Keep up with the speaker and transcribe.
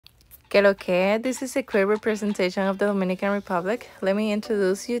Que lo que? This is a clear representation of the Dominican Republic. Let me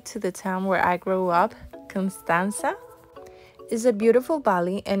introduce you to the town where I grew up, Constanza. It's a beautiful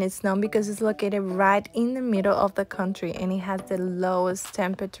valley and it's known because it's located right in the middle of the country and it has the lowest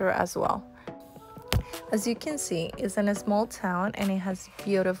temperature as well. As you can see, it's in a small town and it has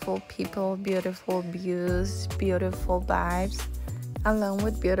beautiful people, beautiful views, beautiful vibes, along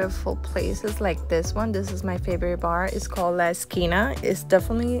with beautiful places like this one. This is my favorite bar. It's called La Esquina. It's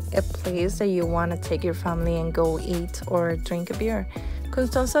definitely a place that you want to take your family and go eat or drink a beer.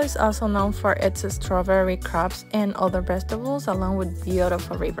 Constanza is also known for its strawberry crops and other vegetables, along with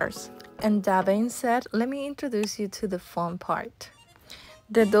beautiful rivers. And that being said, let me introduce you to the fun part.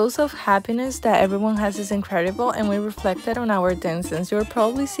 The dose of happiness that everyone has is incredible, and we reflect it on our dances. You'll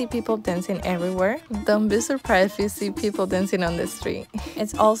probably see people dancing everywhere. Don't be surprised if you see people dancing on the street.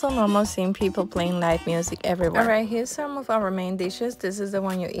 It's also normal seeing people playing live music everywhere. Alright, here's some of our main dishes. This is the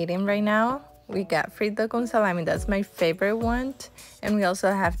one you're eating right now. We got frito con salami, that's my favorite one. And we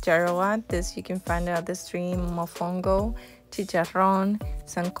also have jarroa, this you can find it at the street, mofongo, chicharrón,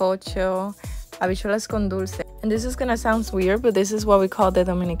 sancocho, habichuelas con dulce. And this is gonna sound weird, but this is what we call the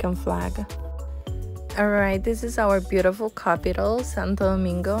Dominican flag. Alright, this is our beautiful capital, Santo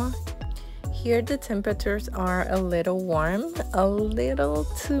Domingo. Here the temperatures are a little warm, a little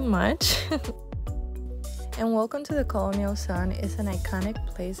too much. And welcome to the Colonial Sun. It's an iconic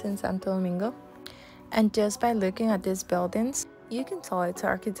place in Santo Domingo. And just by looking at these buildings, you can tell its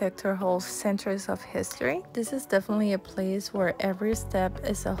architecture holds centuries of history. This is definitely a place where every step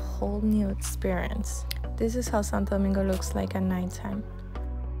is a whole new experience. This is how Santo Domingo looks like at nighttime.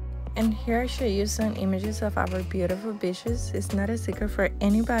 And here I show you some images of our beautiful beaches. It's not a secret for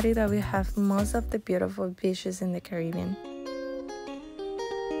anybody that we have most of the beautiful beaches in the Caribbean.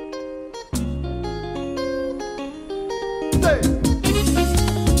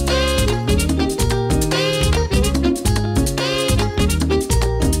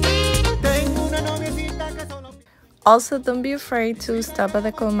 Also, don't be afraid to stop at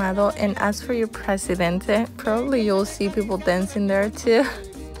the colmado and ask for your presidente. Probably you'll see people dancing there too,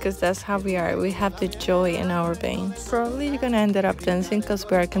 because that's how we are. We have the joy in our veins. Probably you're gonna end up dancing because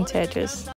we are contagious.